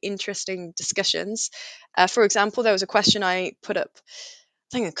very interesting discussions. For example, there was a question I put up,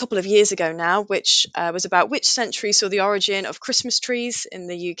 I think a couple of years ago now, which was about which century saw the origin of Christmas trees in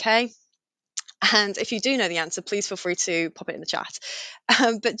the UK. And if you do know the answer, please feel free to pop it in the chat.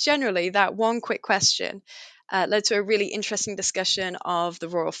 But generally, that one quick question led to a really interesting discussion of the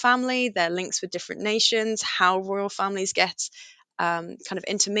royal family, their links with different nations, how royal families get kind of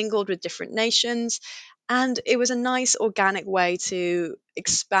intermingled with different nations. And it was a nice organic way to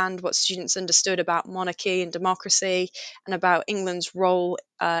expand what students understood about monarchy and democracy and about England's role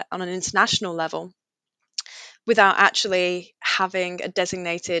on an international level, without actually having a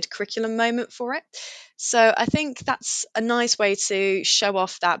designated curriculum moment for it. So I think that's a nice way to show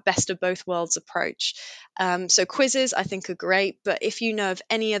off that best of both worlds approach. So quizzes I think are great, but if you know of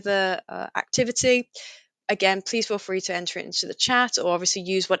any other activity, again, please feel free to enter it into the chat, or obviously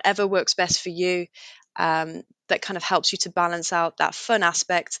use whatever works best for you, that kind of helps you to balance out that fun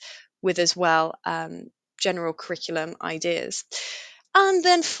aspect with as well general curriculum ideas. And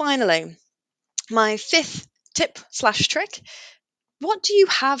then finally, my fifth tip slash trick: what do you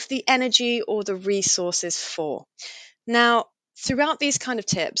have the energy or the resources for? Now, throughout these kind of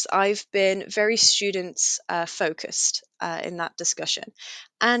tips, I've been very students focused in that discussion.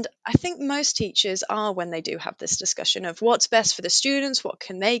 And I think most teachers are when they do have this discussion of what's best for the students, what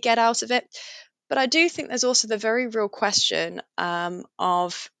can they get out of it. But I do think there's also the very real question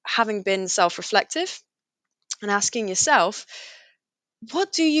of having been self reflective and asking yourself,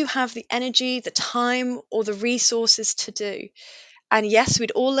 what do you have the energy, the time, or the resources to do? And yes,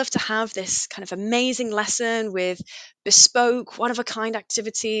 we'd all love to have this kind of amazing lesson with bespoke, one of a kind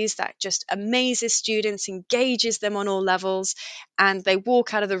activities that just amazes students, engages them on all levels, and they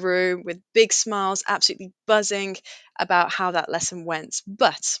walk out of the room with big smiles, absolutely buzzing about how that lesson went.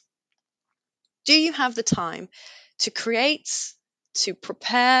 But do you have the time to create, to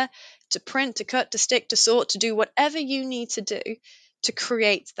prepare, to print, to cut, to stick, to sort, to do whatever you need to do to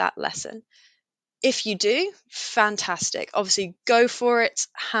create that lesson? If you do, fantastic. Obviously, go for it.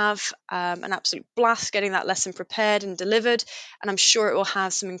 Have an absolute blast getting that lesson prepared and delivered, and I'm sure it will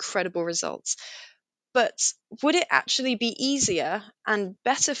have some incredible results. But would it actually be easier and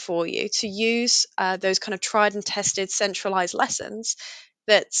better for you to use those kind of tried and tested centralized lessons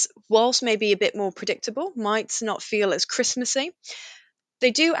that, whilst maybe a bit more predictable, might not feel as Christmassy? They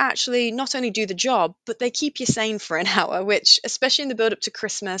do actually not only do the job, but they keep you sane for an hour, which, especially in the build up to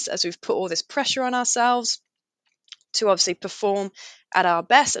Christmas, as we've put all this pressure on ourselves to obviously perform at our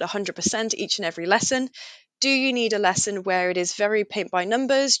best at 100% each and every lesson, do you need a lesson where it is very paint by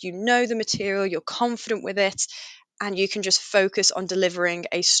numbers, you know the material, you're confident with it, and you can just focus on delivering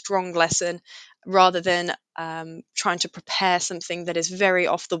a strong lesson rather than trying to prepare something that is very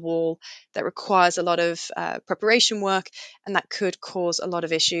off the wall, that requires a lot of preparation work, and that could cause a lot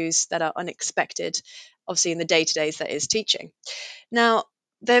of issues that are unexpected, obviously, in the day-to-days that is teaching. Now,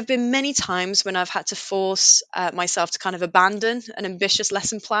 there have been many times when I've had to force myself to kind of abandon an ambitious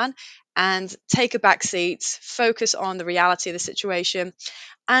lesson plan and take a back seat, focus on the reality of the situation,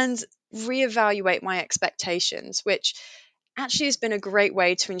 and reevaluate my expectations, which actually has been a great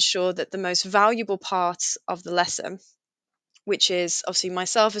way to ensure that the most valuable parts of the lesson, which is obviously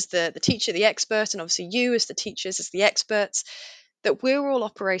myself as the teacher, the expert, and obviously you as the teachers, as the experts, that we're all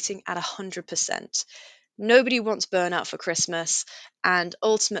operating at 100%. Nobody wants burnout for Christmas, and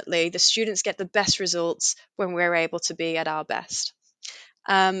ultimately the students get the best results when we're able to be at our best.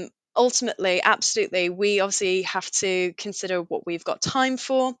 Ultimately, absolutely, we obviously have to consider what we've got time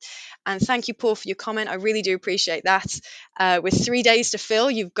for. And thank you, Paul, for your comment. I really do appreciate that. With 3 days to fill,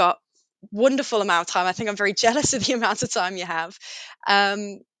 you've got wonderful amount of time. I think I'm very jealous of the amount of time you have.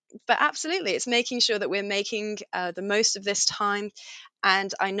 But absolutely, it's making sure that we're making the most of this time.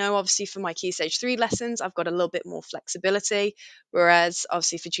 And I know, obviously, for my Key Stage 3 lessons, I've got a little bit more flexibility. Whereas,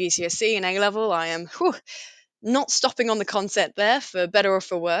 obviously, for GCSE and A level, I am not stopping on the concept there, for better or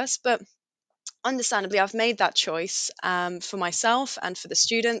for worse. But understandably, I've made that choice for myself and for the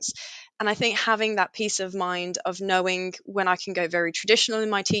students. And I think having that peace of mind of knowing when I can go very traditional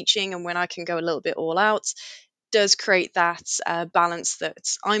in my teaching and when I can go a little bit all out does create that balance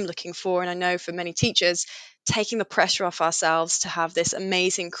that I'm looking for. And I know for many teachers, taking the pressure off ourselves to have this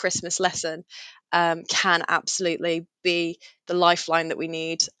amazing Christmas lesson can absolutely be the lifeline that we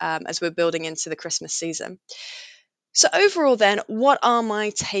need as we're building into the Christmas season. So overall then, what are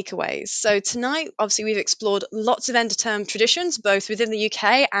my takeaways? So tonight, obviously, we've explored lots of end-of-term traditions, both within the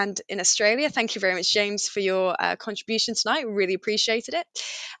UK and in Australia. Thank you very much, James, for your contribution tonight. Really appreciated it.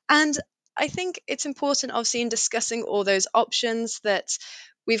 And I think it's important, obviously, in discussing all those options that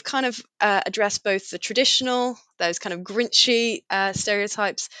we've kind of addressed both the traditional, those kind of Grinchy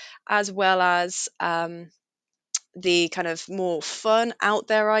stereotypes, as well as the kind of more fun out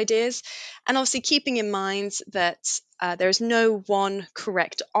there ideas, and obviously keeping in mind that there is no one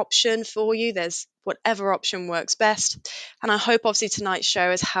correct option for you. There's whatever option works best, and I hope obviously tonight's show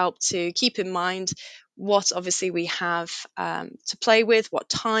has helped to keep in mind what obviously we have to play with, what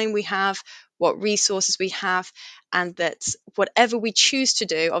time we have, what resources we have, and that whatever we choose to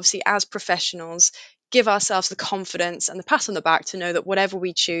do, obviously as professionals, give ourselves the confidence and the pat on the back to know that whatever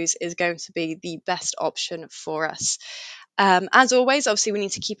we choose is going to be the best option for us. As always, obviously, we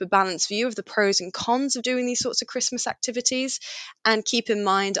need to keep a balanced view of the pros and cons of doing these sorts of Christmas activities, and keep in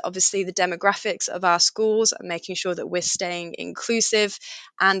mind, obviously, the demographics of our schools and making sure that we're staying inclusive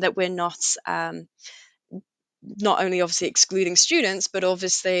and that we're not only obviously excluding students, but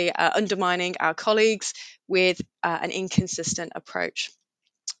obviously undermining our colleagues with an inconsistent approach.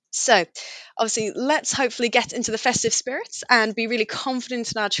 So, obviously, let's hopefully get into the festive spirits and be really confident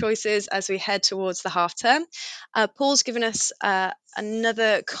in our choices as we head towards the half term. Paul's given us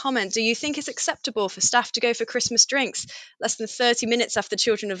another comment. Do you think it's acceptable for staff to go for Christmas drinks less than 30 minutes after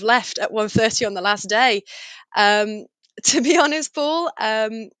children have left at 1:30 on the last day? To be honest, Paul,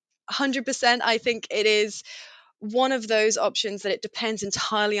 100%, I think it is one of those options that it depends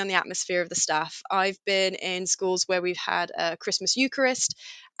entirely on the atmosphere of the staff. I've been in schools where we've had a Christmas Eucharist,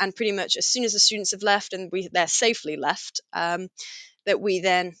 and pretty much as soon as the students have left and they're safely left, that we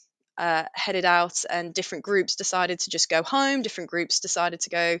then headed out, and different groups decided to just go home. Different groups decided to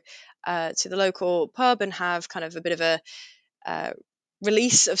go to the local pub and have kind of a bit of a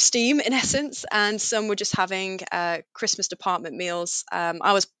release of steam, in essence. And some were just having Christmas department meals.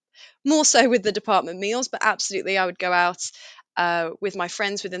 I was more so with the department meals, but absolutely I would go out with my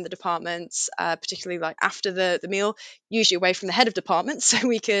friends within the departments, particularly like after the meal, usually away from the head of department, so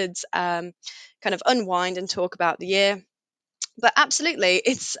we could kind of unwind and talk about the year. But absolutely,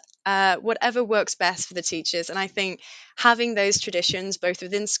 it's whatever works best for the teachers. And I think having those traditions, both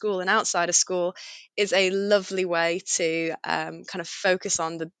within school and outside of school, is a lovely way to kind of focus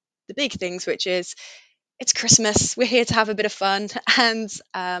on the big things, which is it's Christmas, we're here to have a bit of fun, and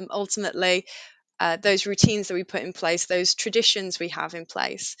ultimately those routines that we put in place, those traditions we have in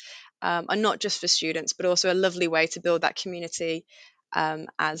place, are not just for students, but also a lovely way to build that community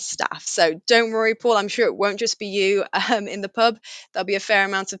as staff. So don't worry, Paul, I'm sure it won't just be you in the pub. There'll be a fair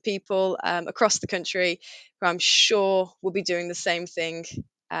amount of people across the country who I'm sure will be doing the same thing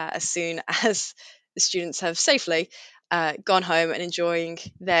as soon as the students have safely gone home and enjoying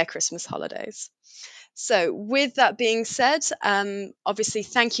their Christmas holidays. So with that being said, obviously,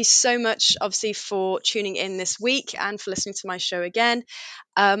 thank you so much, obviously, for tuning in this week and for listening to my show again.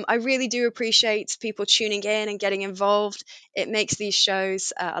 I really do appreciate people tuning in and getting involved. It makes these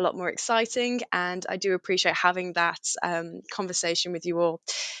shows a lot more exciting, and I do appreciate having that conversation with you all.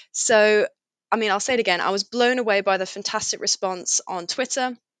 So, I mean, I'll say it again, I was blown away by the fantastic response on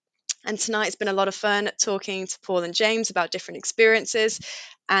Twitter. And tonight it's been a lot of fun talking to Paul and James about different experiences,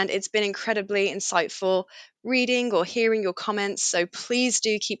 and it's been incredibly insightful reading or hearing your comments. So please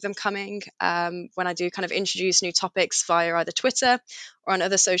do keep them coming when I do kind of introduce new topics via either Twitter or on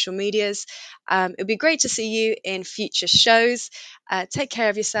other social medias. It would be great to see you in future shows. Take care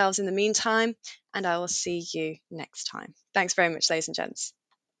of yourselves in the meantime, and I will see you next time. Thanks very much, ladies and gents.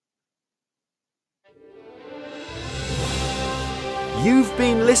 You've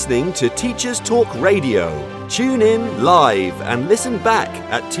been listening to Teachers Talk Radio. Tune in live and listen back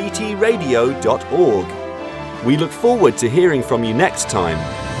at ttradio.org. We look forward to hearing from you next time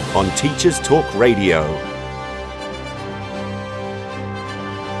on Teachers Talk Radio.